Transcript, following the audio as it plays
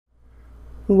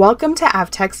Welcome to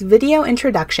AVTECH's video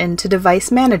introduction to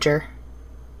Device Manager.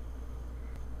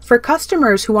 For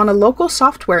customers who want a local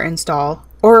software install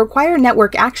or require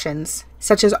network actions,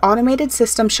 such as automated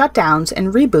system shutdowns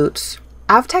and reboots,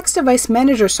 AVTECH's Device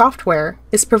Manager software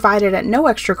is provided at no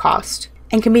extra cost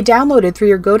and can be downloaded through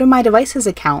your GoToMyDevices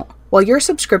account while your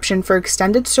subscription for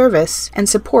extended service and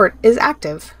support is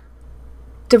active.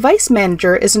 Device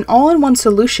Manager is an all-in-one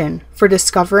solution for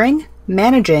discovering,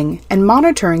 managing, and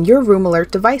monitoring your room alert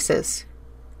devices.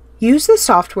 Use the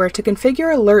software to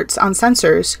configure alerts on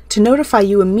sensors to notify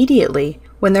you immediately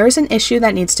when there is an issue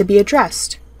that needs to be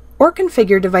addressed, or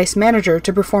configure Device Manager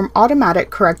to perform automatic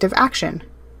corrective action.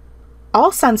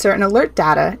 All sensor and alert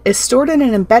data is stored in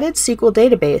an embedded SQL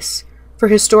database for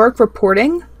historic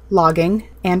reporting, logging,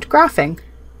 and graphing.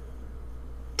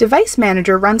 Device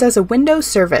Manager runs as a Windows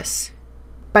service.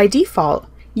 By default,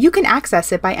 you can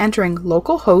access it by entering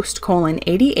localhost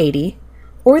 :8080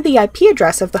 or the IP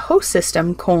address of the host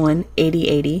system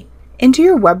 :8080 into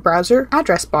your web browser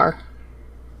address bar.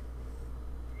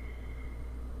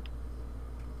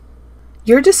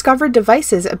 Your discovered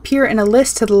devices appear in a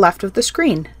list to the left of the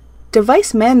screen.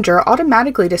 Device Manager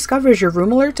automatically discovers your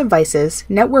room alert devices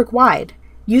network-wide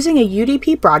using a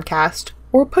UDP broadcast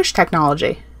or push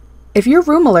technology. If your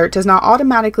room alert does not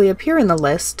automatically appear in the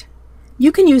list,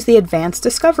 you can use the Advanced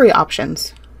Discovery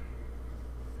options.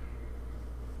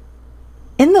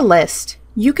 In the list,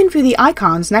 you can view the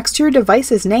icons next to your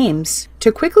devices' names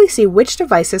to quickly see which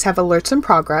devices have alerts in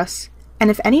progress and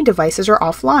if any devices are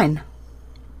offline.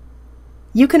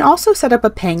 You can also set up a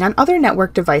ping on other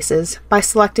network devices by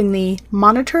selecting the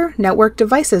Monitor Network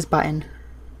Devices button.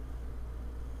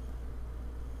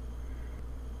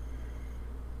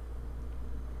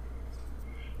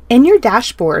 In your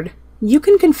dashboard, you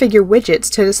can configure widgets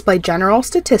to display general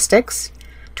statistics,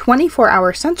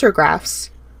 24-hour sensor graphs,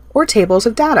 or tables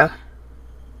of data.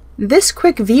 This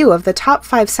quick view of the top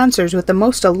 5 sensors with the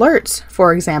most alerts,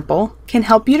 for example, can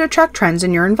help you to track trends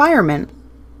in your environment.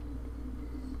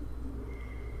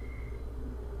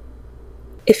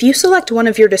 If you select one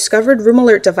of your discovered room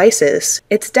alert devices,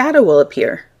 its data will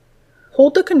appear.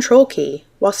 Hold the Control key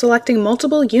while selecting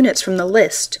multiple units from the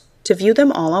list to view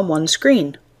them all on one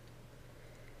screen.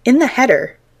 In the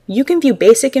header, you can view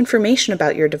basic information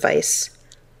about your device,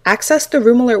 access the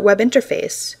Room Alert web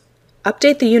interface,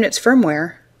 update the unit's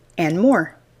firmware, and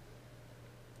more.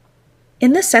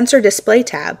 In the Sensor Display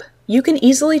tab, you can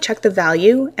easily check the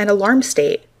value and alarm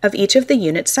state of each of the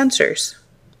unit's sensors.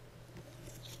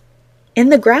 In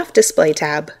the Graph Display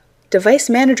tab, Device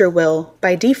Manager will,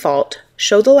 by default,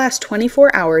 show the last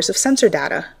 24 hours of sensor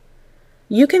data.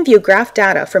 You can view graph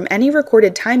data from any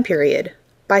recorded time period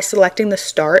by selecting the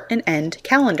Start and End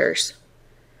calendars.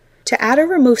 To add or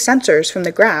remove sensors from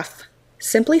the graph,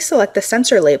 simply select the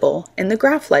sensor label in the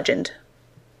graph legend.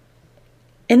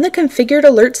 In the Configured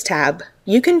Alerts tab,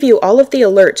 you can view all of the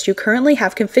alerts you currently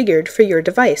have configured for your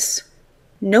device.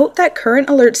 Note that current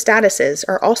alert statuses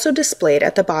are also displayed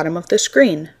at the bottom of the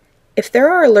screen. If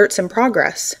there are alerts in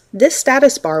progress, this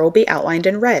status bar will be outlined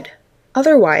in red.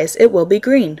 Otherwise, it will be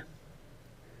green.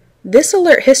 This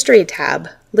Alert History tab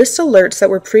lists alerts that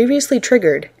were previously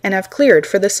triggered and have cleared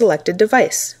for the selected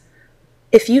device.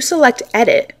 If you select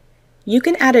Edit, you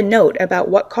can add a note about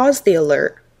what caused the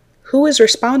alert, who is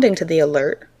responding to the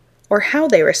alert, or how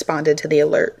they responded to the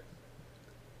alert.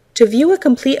 To view a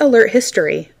complete alert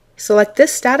history, select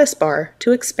this status bar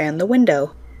to expand the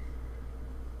window.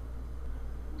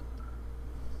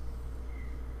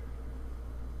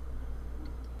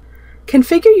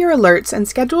 Configure your alerts and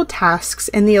schedule tasks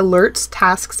in the Alerts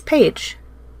Tasks page.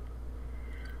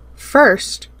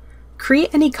 First,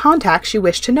 create any contacts you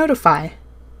wish to notify.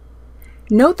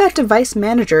 Note that Device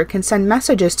Manager can send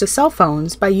messages to cell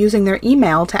phones by using their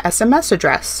email to SMS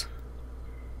address.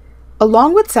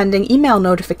 Along with sending email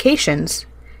notifications,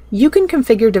 you can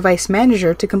configure Device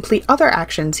Manager to complete other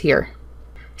actions here,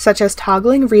 such as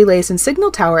toggling relays and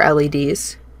signal tower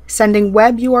LEDs, sending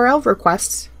web URL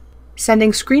requests,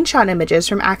 sending screenshot images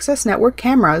from access network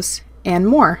cameras, and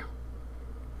more.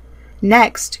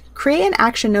 Next, create an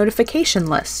action notification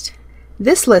list.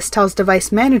 This list tells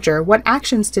Device Manager what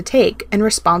actions to take in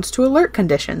response to alert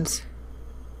conditions.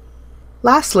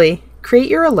 Lastly, create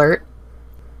your alert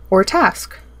or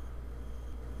task.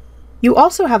 You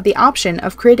also have the option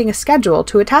of creating a schedule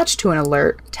to attach to an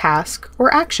alert, task,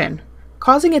 or action,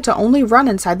 causing it to only run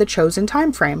inside the chosen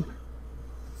time frame.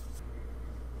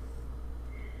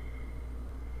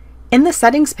 In the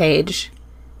Settings page,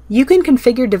 you can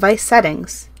configure device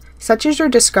settings, such as your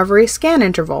discovery scan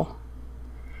interval.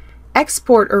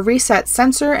 Export or reset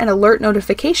sensor and alert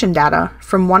notification data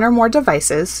from one or more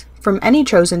devices from any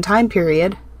chosen time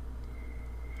period,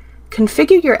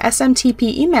 configure your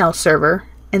SMTP email server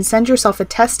and send yourself a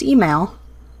test email,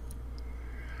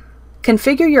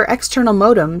 configure your external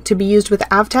modem to be used with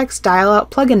AVTECH's dial-out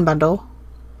plugin bundle,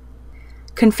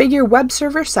 configure web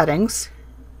server settings,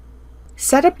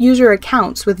 set up user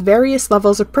accounts with various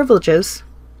levels of privileges,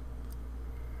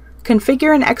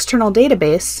 configure an external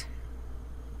database,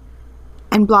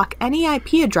 and block any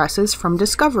IP addresses from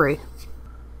discovery.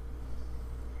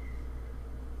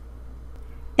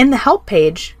 In the Help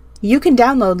page, you can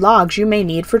download logs you may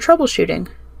need for troubleshooting.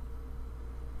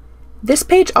 This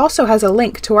page also has a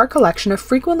link to our collection of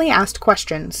frequently asked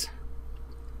questions.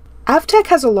 AVTECH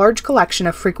has a large collection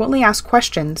of frequently asked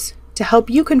questions to help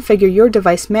you configure your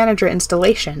Device Manager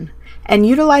installation and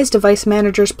utilize Device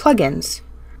Manager's plugins,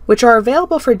 which are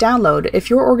available for download if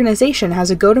your organization has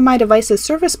a GoToMyDevices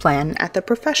service plan at the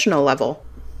professional level.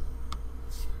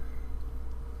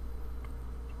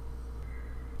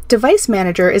 Device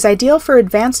Manager is ideal for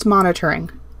advanced monitoring.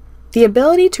 The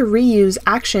ability to reuse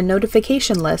action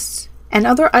notification lists and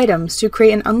other items to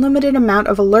create an unlimited amount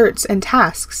of alerts and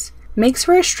tasks makes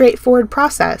for a straightforward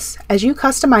process as you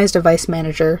customize Device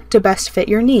Manager to best fit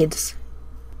your needs.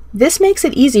 This makes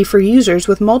it easy for users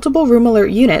with multiple room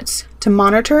alert units to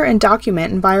monitor and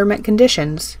document environment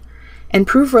conditions,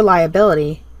 improve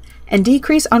reliability, and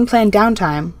decrease unplanned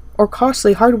downtime or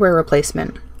costly hardware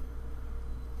replacement.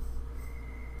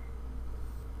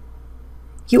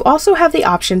 You also have the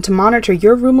option to monitor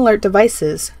your room alert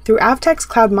devices through AVTECH's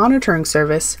cloud monitoring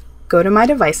service,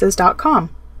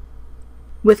 GoToMyDevices.com.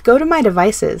 With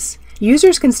GoToMyDevices,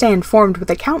 users can stay informed with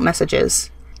account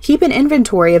messages, keep an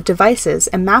inventory of devices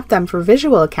and map them for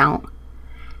visual account,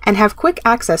 and have quick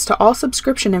access to all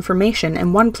subscription information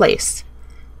in one place,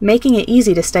 making it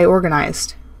easy to stay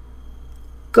organized.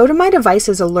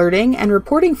 GoToMyDevices alerting and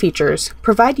reporting features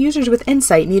provide users with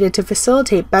insight needed to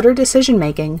facilitate better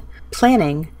decision-making,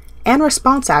 planning, and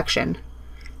response action,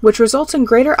 which results in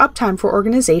greater uptime for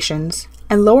organizations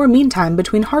and lower mean time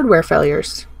between hardware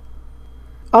failures.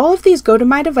 All of these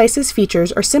GoToMyDevices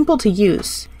features are simple to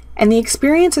use, and the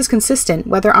experience is consistent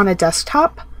whether on a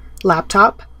desktop,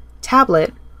 laptop,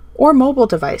 tablet, or mobile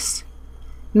device,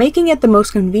 making it the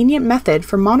most convenient method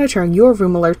for monitoring your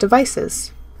room alert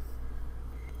devices.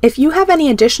 If you have any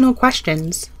additional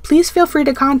questions, please feel free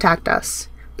to contact us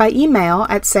by email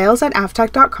at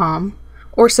sales@avtech.com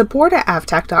or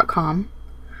support@avtech.com,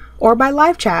 or by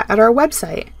live chat at our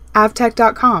website,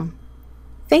 avtech.com.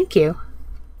 Thank you.